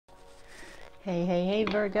Hey, hey, hey,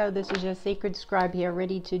 Virgo, this is your Sacred Scribe here,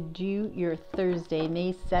 ready to do your Thursday,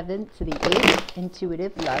 May 7th to the 8th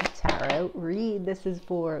Intuitive Love Tarot read. This is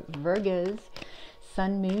for Virgos,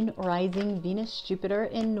 Sun, Moon, Rising, Venus, Jupiter,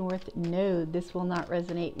 and North Node. This will not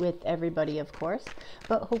resonate with everybody, of course,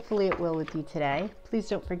 but hopefully it will with you today. Please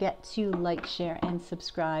don't forget to like, share, and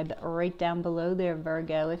subscribe right down below there,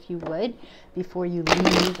 Virgo, if you would. Before you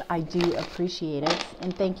leave, I do appreciate it.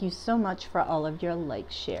 And thank you so much for all of your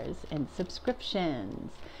likes, shares, and subscriptions.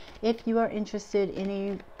 If you are interested in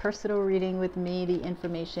a personal reading with me, the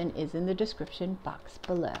information is in the description box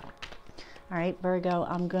below. All right, Virgo,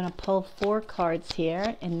 I'm going to pull 4 cards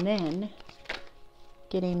here and then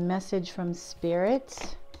get a message from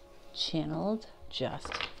Spirit channeled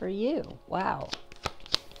just for you. Wow.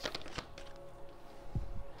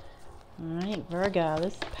 All right, Virgo,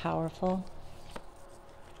 this is powerful.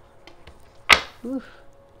 Oof.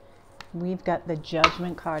 We've got the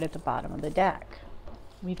Judgment card at the bottom of the deck.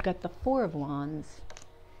 We've got the 4 of Wands,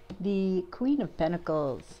 the Queen of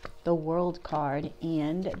Pentacles, the World card,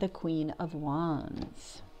 and the Queen of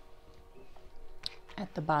Wands.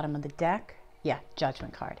 At the bottom of the deck, yeah,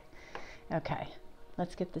 Judgment card. Okay,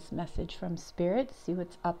 let's get this message from Spirit, see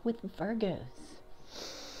what's up with Virgos.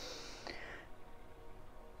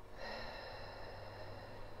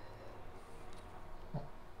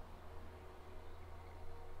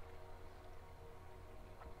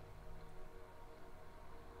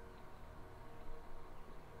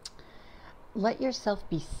 Let yourself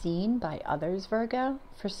be seen by others, Virgo.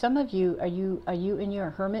 For some of you, are you in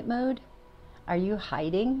your hermit mode? Are you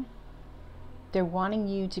hiding? They're wanting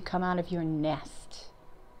you to come out of your nest.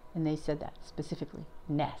 And they said that specifically,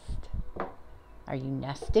 nest. Are you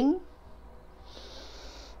nesting?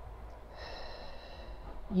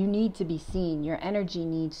 You need to be seen. Your energy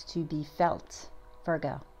needs to be felt,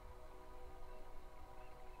 Virgo.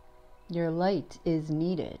 Your light is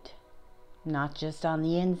needed. Not just on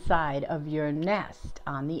the inside of your nest,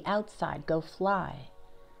 on the outside. Go fly.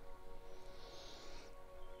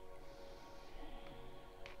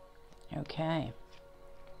 Okay.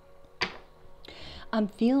 I'm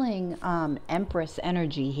feeling Empress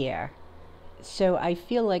energy here. So I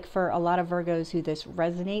feel like for a lot of Virgos who this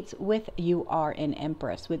resonates with, you are an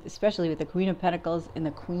Empress, especially with the Queen of Pentacles and the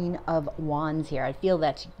Queen of Wands here. I feel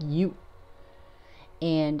that's you.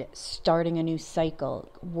 And starting a new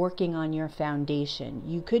cycle, working on your foundation.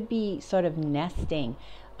 You could be sort of nesting.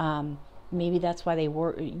 Maybe that's why they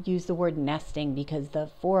use the word nesting, because the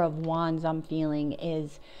 4 of Wands I'm feeling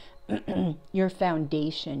is your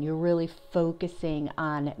foundation. You're really focusing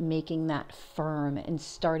on making that firm and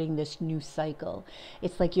starting this new cycle.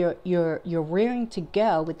 It's like you're rearing to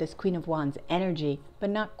go with this Queen of Wands energy, but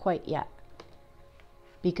not quite yet,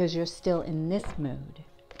 because you're still in this mode.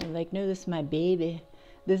 You're like, no, this is my baby.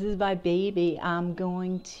 This is my baby. I'm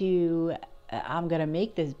gonna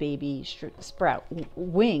make this baby sprout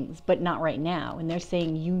wings, but not right now. And they're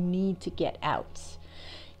saying you need to get out.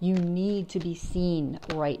 You need to be seen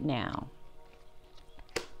right now.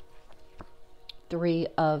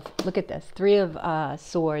 Look at this, 3 of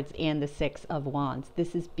Swords and the 6 of Wands.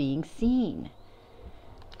 This is being seen.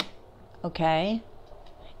 Okay.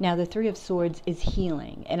 Now the 3 of Swords is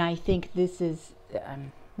healing. And I think this is,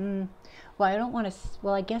 I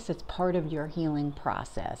guess it's part of your healing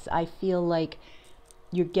process. I feel like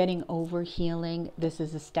you're getting over healing. This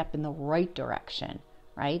is a step in the right direction,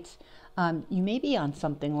 right? You may be on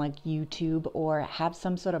something like YouTube or have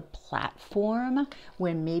some sort of platform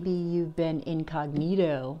where maybe you've been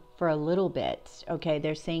incognito for a little bit. Okay,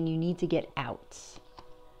 they're saying you need to get out.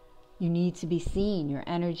 You need to be seen. Your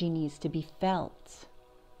energy needs to be felt.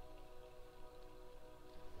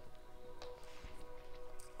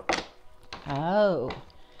 Oh,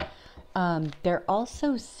 they're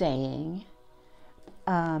also saying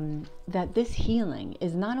that this healing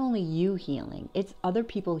is not only you healing, it's other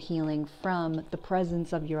people healing from the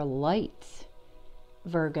presence of your light,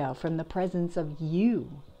 Virgo, from the presence of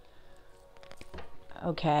you.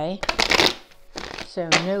 Okay, so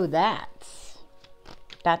know that.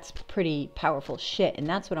 That's pretty powerful shit, and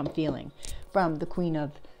that's what I'm feeling from the Queen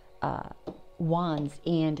of Wands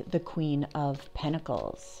and the Queen of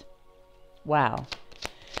Pentacles. Wow.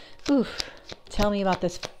 Oof. Tell me about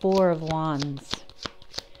this 4 of Wands.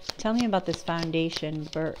 Tell me about this foundation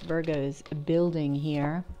Virgo's building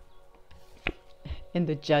here. And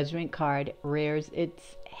the Judgment card rears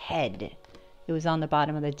its head. It was on the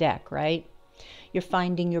bottom of the deck, right? You're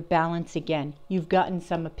finding your balance again. You've gotten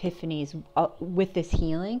some epiphanies with this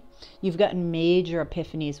healing. You've gotten major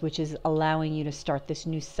epiphanies, which is allowing you to start this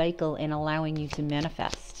new cycle and allowing you to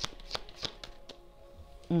manifest.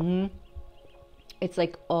 It's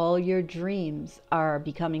like all your dreams are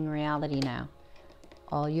becoming reality now.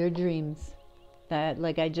 All your dreams. That,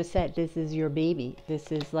 like I just said, this is your baby.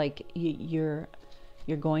 This is like you're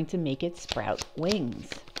going to make it sprout wings.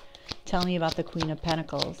 Tell me about the Queen of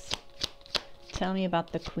Pentacles. Tell me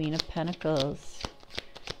about the Queen of Pentacles.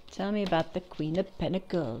 Tell me about the Queen of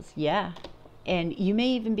Pentacles. Yeah. And you may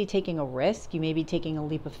even be taking a risk. You may be taking a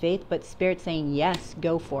leap of faith, but Spirit's saying, yes,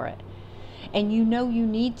 go for it. And you know you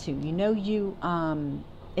need to. You know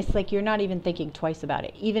it's like you're not even thinking twice about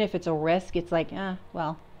it. Even if it's a risk, it's like,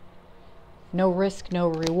 well, no risk, no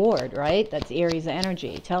reward, right? That's Aries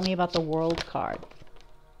energy. Tell me about the World card.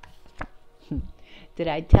 Did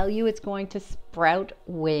I tell you it's going to sprout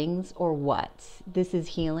wings or what? This is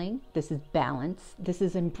healing. This is balance. This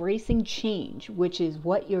is embracing change, which is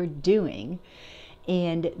what you're doing.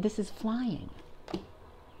 And this is flying.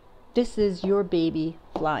 This is your baby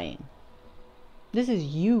flying. This is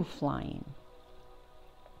you flying.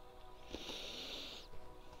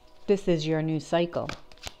 This is your new cycle.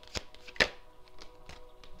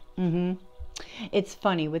 It's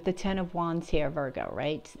funny with the 10 of Wands here, Virgo,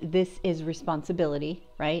 right? This is responsibility,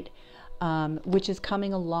 right? Which is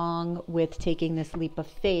coming along with taking this leap of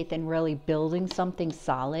faith and really building something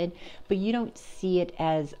solid. But you don't see it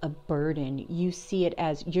as a burden. You see it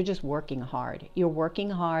as you're just working hard. You're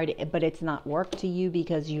working hard, but it's not work to you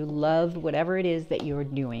because you love whatever it is that you're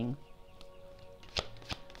doing.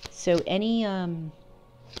 So any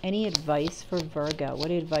advice for Virgo?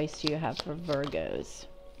 What advice do you have for Virgos?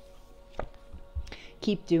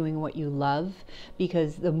 Keep doing what you love,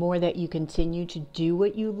 because the more that you continue to do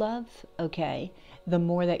what you love, okay, the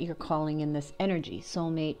more that you're calling in this energy,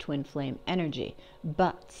 soulmate, twin flame energy.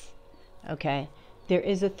 But, okay, there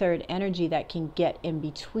is a third energy that can get in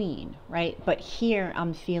between, right? But here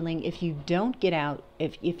I'm feeling if you don't get out,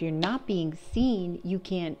 if you're not being seen, you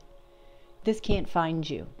can't, this can't find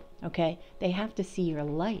you, okay? They have to see your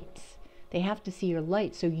light. They have to see your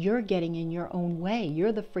light. So you're getting in your own way.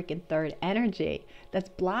 You're the freaking third energy that's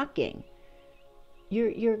blocking.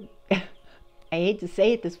 You're I hate to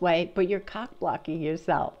say it this way, but you're cock blocking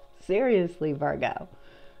yourself. Seriously, Virgo.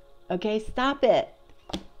 Okay, stop it.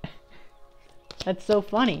 That's so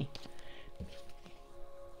funny.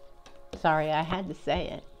 Sorry, I had to say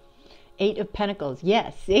it. 8 of Pentacles.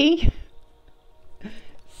 Yes, see?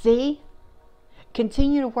 See?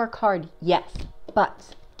 Continue to work hard. Yes,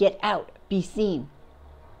 but get out. Be seen.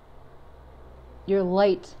 Your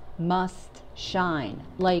light must shine.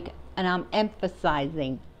 Like, and I'm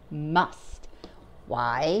emphasizing must.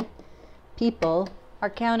 Why? People are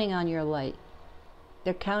counting on your light.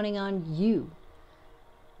 They're counting on you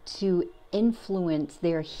to influence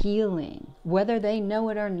their healing, whether they know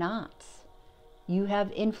it or not. You have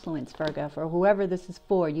influence, Virgo. For whoever this is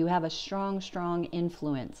for, you have a strong, strong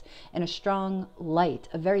influence and a strong light,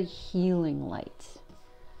 a very healing light.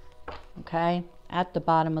 Okay, at the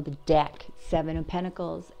bottom of the deck, 7 of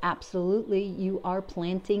Pentacles. Absolutely, you are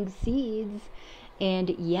planting seeds. And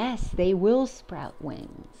yes, they will sprout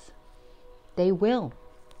wings. They will.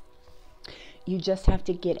 You just have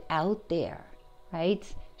to get out there, right?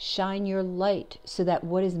 Shine your light so that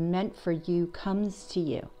what is meant for you comes to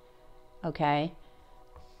you. Okay?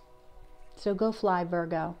 So go fly,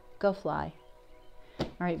 Virgo. Go fly.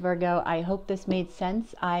 All right, Virgo, I hope this made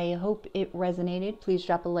sense. I hope it resonated. Please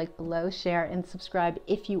drop a like below, share, and subscribe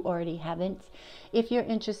if you already haven't. If you're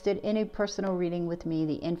interested in a personal reading with me,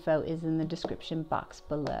 the info is in the description box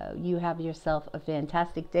below. You have yourself a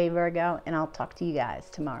fantastic day, Virgo, and I'll talk to you guys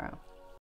tomorrow.